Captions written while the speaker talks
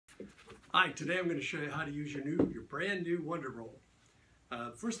Hi, today I'm going to show you how to use your brand new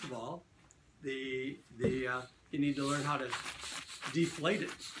WonderRoll. First of all, you need to learn how to deflate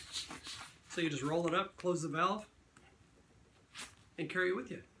it. So you just roll it up, close the valve, and carry it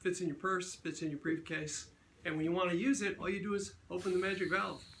with you. Fits in your purse, fits in your briefcase, and when you want to use it, all you do is open the magic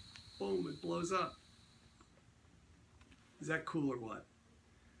valve. Boom, it blows up. Is that cool or what?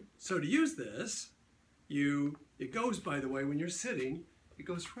 So to use this, it goes, by the way, when you're sitting, it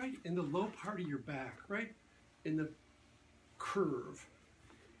goes right in the low part of your back, right in the curve.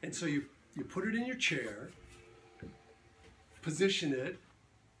 And so you put it in your chair, position it.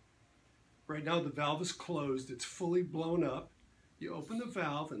 Right now the valve is closed, it's fully blown up. You open the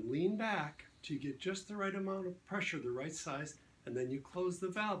valve and lean back till you get just the right amount of pressure, the right size, and then you close the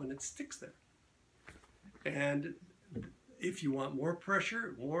valve and it sticks there. And if you want more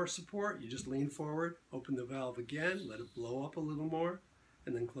pressure, more support, you just lean forward, open the valve again, let it blow up a little more,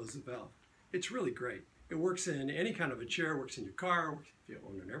 and then close the valve. It's really great. It works in any kind of a chair, works in your car, if you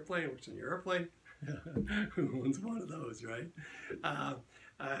own an airplane, it works in your airplane. Who owns one of those, right?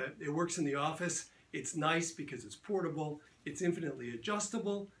 It works in the office. It's nice because it's portable, it's infinitely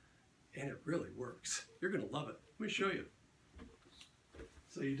adjustable, and it really works. You're going to love it. Let me show you.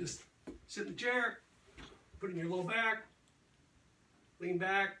 So you just sit in the chair, put it in your low back, lean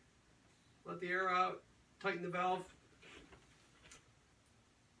back, let the air out, tighten the valve.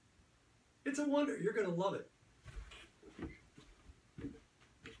 It's a wonder. You're going to love it.